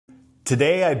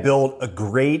Today I built a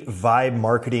great vibe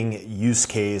marketing use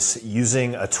case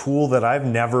using a tool that I've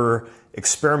never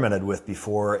experimented with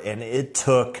before, and it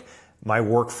took my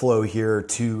workflow here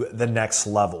to the next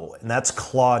level, and that's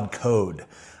Claude Code.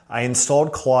 I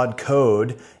installed Claude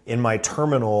Code in my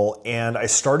terminal and I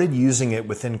started using it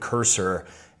within Cursor,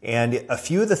 and a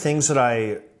few of the things that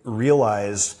I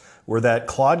realized were that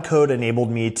Claude Code enabled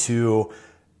me to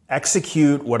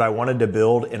execute what I wanted to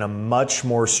build in a much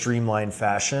more streamlined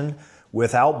fashion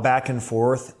without back and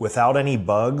forth, without any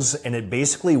bugs, and it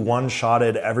basically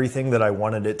one-shotted everything that I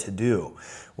wanted it to do.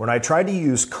 When I tried to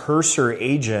use Cursor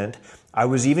Agent, I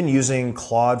was even using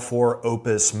Claude 4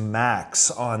 Opus Max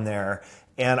on there,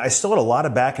 and I still had a lot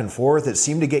of back and forth. It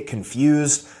seemed to get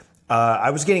confused. I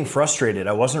was getting frustrated.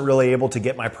 I wasn't really able to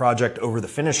get my project over the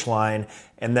finish line,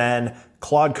 and then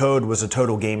Claude Code was a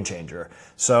total game changer.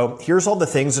 So here's all the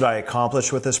things that I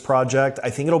accomplished with this project. I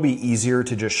think it'll be easier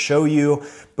to just show you,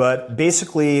 but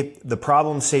basically the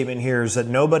problem statement here is that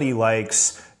nobody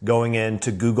likes going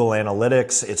into Google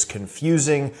Analytics. It's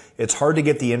confusing. It's hard to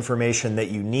get the information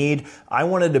that you need. I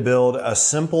wanted to build a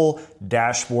simple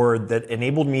dashboard that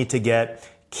enabled me to get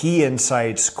key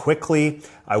insights quickly.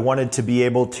 I wanted to be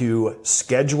able to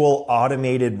schedule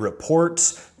automated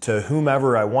reports to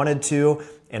whomever I wanted to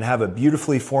and have a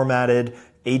beautifully formatted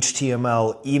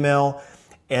HTML email.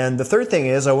 And the third thing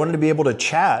is I wanted to be able to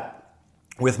chat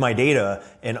with my data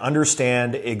and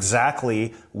understand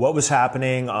exactly what was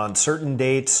happening on certain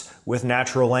dates with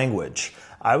natural language.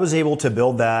 I was able to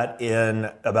build that in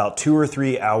about 2 or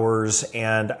 3 hours,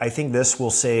 and I think this will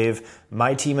save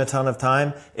my team a ton of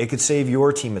time. It could save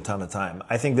your team a ton of time.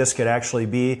 I think this could actually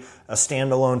be a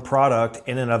standalone product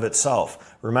in and of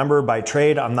itself. Remember, by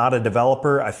trade, I'm not a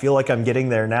developer. I feel like I'm getting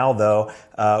there now, though,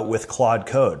 with Claude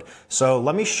Code. So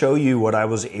let me show you what I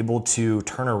was able to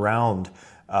turn around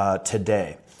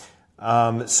today.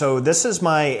 So this is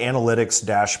my analytics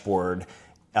dashboard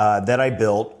that I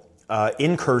built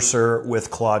in Cursor with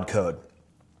Claude Code.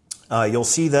 You'll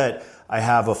see that I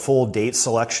have a full date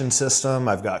selection system.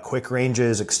 I've got quick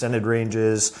ranges, extended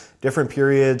ranges, different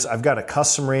periods. I've got a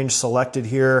custom range selected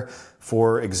here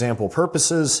for example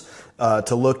purposes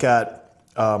to look at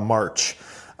March.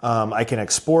 I can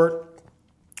export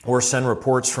or send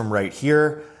reports from right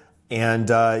here. And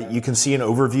you can see an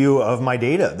overview of my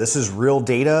data. This is real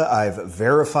data. I've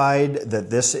verified that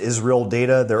this is real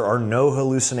data. There are no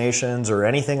hallucinations or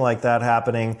anything like that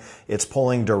happening. It's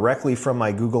pulling directly from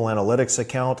my Google Analytics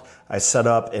account. I set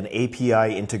up an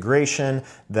API integration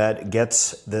that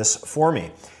gets this for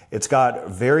me. It's got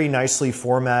very nicely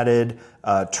formatted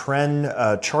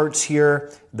trend charts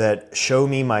here that show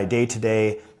me my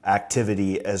day-to-day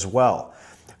activity as well.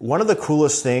 One of the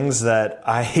coolest things that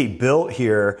I built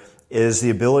here is the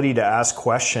ability to ask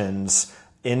questions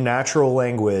in natural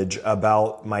language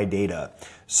about my data.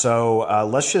 So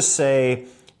let's just say,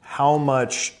 how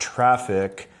much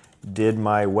traffic did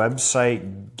my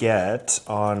website get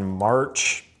on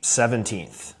March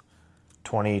 17th,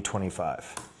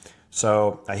 2025?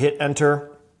 So I hit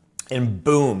enter and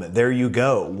boom, there you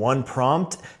go. One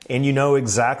prompt and you know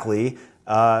exactly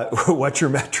what your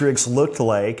metrics looked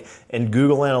like in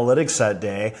Google Analytics that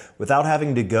day without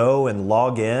having to go and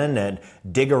log in and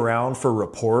dig around for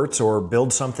reports or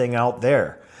build something out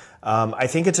there. I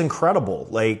think it's incredible.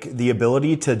 Like, the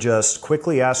ability to just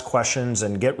quickly ask questions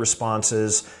and get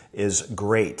responses is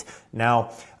great.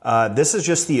 Now, this is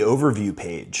just the overview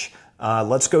page.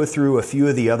 Let's go through a few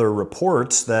of the other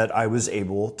reports that I was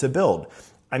able to build.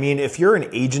 I mean, if you're an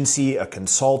agency, a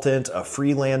consultant, a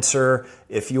freelancer,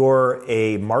 if you're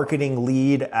a marketing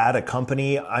lead at a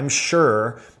company, I'm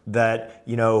sure that,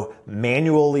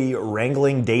 manually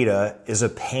wrangling data is a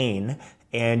pain,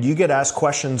 and you get asked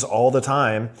questions all the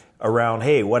time around,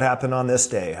 hey, what happened on this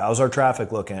day? How's our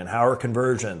traffic looking? How are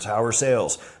conversions? How are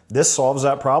sales? This solves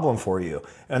that problem for you.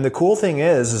 And the cool thing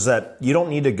is that you don't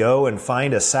need to go and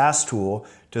find a SaaS tool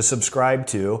to subscribe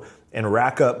to and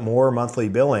rack up more monthly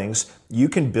billings. You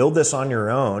can build this on your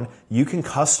own. You can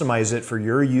customize it for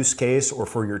your use case or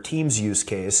for your team's use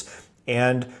case.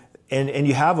 And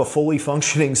you have a fully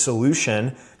functioning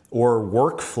solution or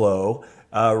workflow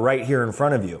right here in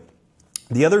front of you.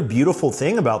 The other beautiful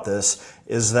thing about this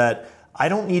is that I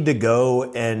don't need to go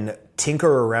and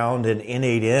tinker around in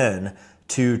N8N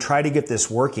to try to get this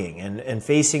working and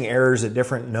facing errors at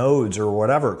different nodes or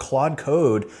whatever. Claude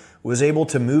Code was able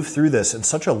to move through this in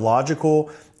such a logical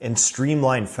and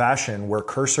streamlined fashion where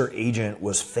Cursor Agent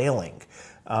was failing.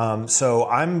 So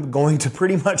I'm going to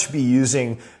pretty much be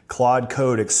using Claude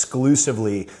Code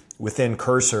exclusively within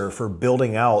Cursor for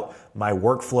building out my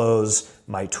workflows,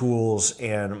 my tools,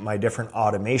 and my different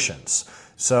automations.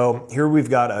 So here we've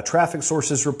got a traffic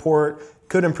sources report.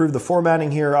 Could improve the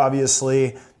formatting here,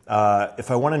 obviously.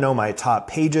 If I want to know my top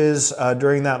pages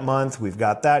during that month, we've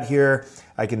got that here.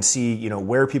 I can see,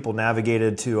 where people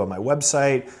navigated to on my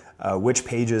website, which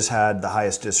pages had the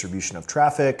highest distribution of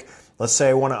traffic. Let's say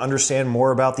I want to understand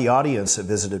more about the audience that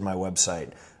visited my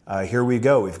website. Here we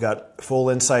go. We've got full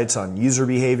insights on user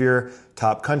behavior,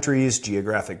 top countries,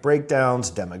 geographic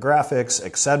breakdowns, demographics,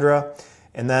 etc.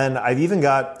 And then I've even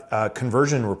got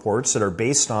conversion reports that are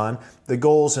based on the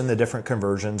goals and the different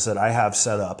conversions that I have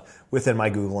set up within my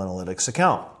Google Analytics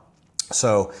account.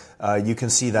 So you can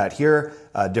see that here.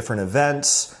 Different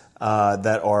events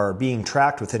that are being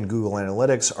tracked within Google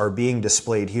Analytics are being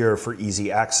displayed here for easy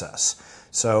access.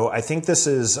 So I think this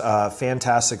is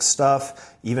fantastic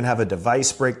stuff. Even have a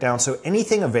device breakdown. So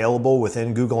anything available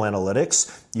within Google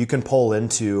Analytics, you can pull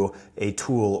into a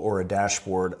tool or a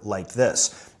dashboard like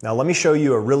this. Now let me show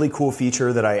you a really cool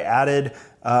feature that I added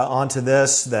onto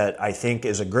this that I think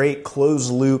is a great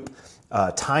closed loop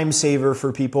time saver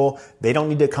for people. They don't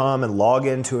need to come and log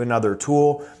into another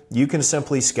tool. You can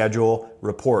simply schedule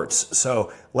reports.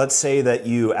 So let's say that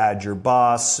you add your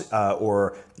boss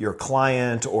or your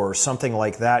client or something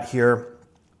like that here.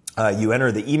 You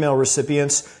enter the email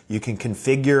recipients. You can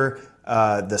configure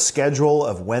the schedule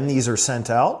of when these are sent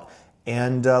out.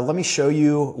 And let me show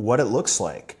you what it looks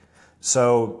like.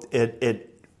 So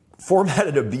it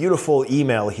formatted a beautiful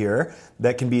email here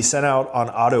that can be sent out on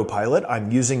autopilot.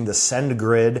 I'm using the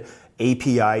SendGrid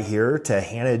API here to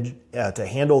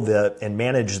handle and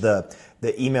manage the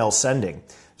email sending.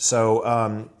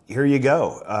 So here you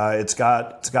go. It's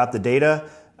got the data.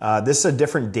 This is a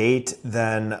different date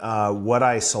than what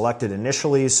I selected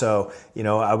initially. So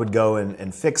I would go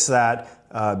and fix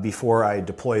that before I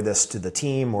deploy this to the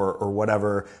team or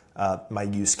whatever my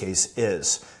use case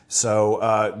is.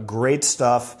 So great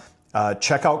stuff.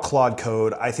 Check out Claude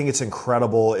Code. I think it's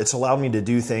incredible. It's allowed me to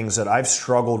do things that I've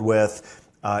struggled with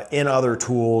in other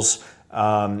tools,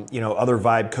 other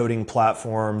vibe coding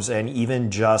platforms, and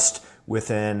even just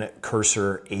within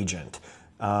Cursor Agent.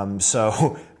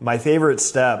 So my favorite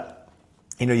step,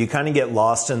 you kind of get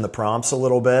lost in the prompts a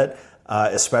little bit,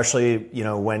 especially,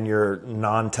 when you're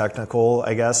non-technical,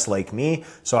 I guess, like me.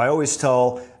 So I always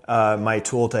tell my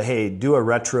tool to, hey, do a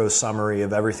retro summary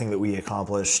of everything that we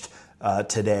accomplished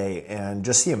today. And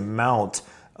just the amount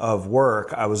of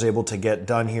work I was able to get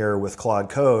done here with Claude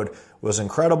Code was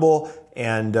incredible.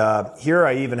 And here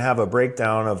I even have a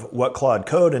breakdown of what Claude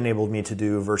Code enabled me to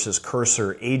do versus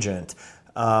Cursor Agent.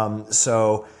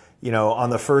 So, on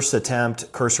the first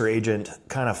attempt, Cursor Agent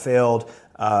kind of failed.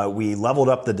 We leveled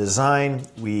up the design.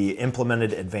 We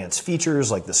implemented advanced features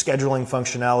like the scheduling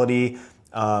functionality,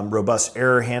 robust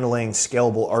error handling,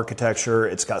 scalable architecture.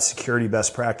 It's got security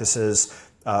best practices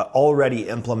already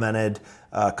implemented,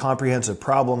 comprehensive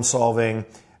problem solving,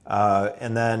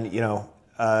 and then,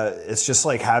 it's just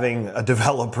like having a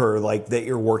developer like that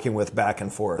you're working with back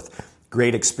and forth.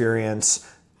 Great experience.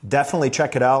 Definitely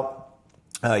check it out.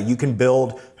 You can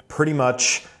build pretty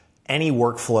much any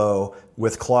workflow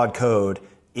with Claude Code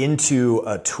into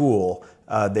a tool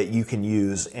that you can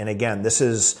use. And again, this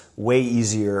is way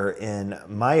easier, in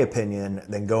my opinion,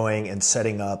 than going and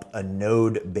setting up a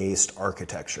node-based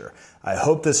architecture. I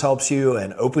hope this helps you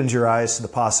and opens your eyes to the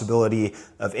possibility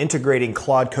of integrating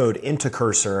Claude Code into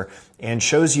Cursor and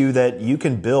shows you that you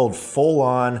can build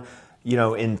full-on,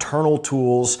 internal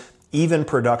tools, even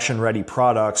production-ready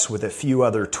products with a few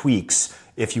other tweaks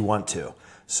if you want to.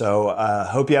 So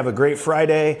hope you have a great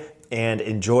Friday and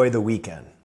enjoy the weekend.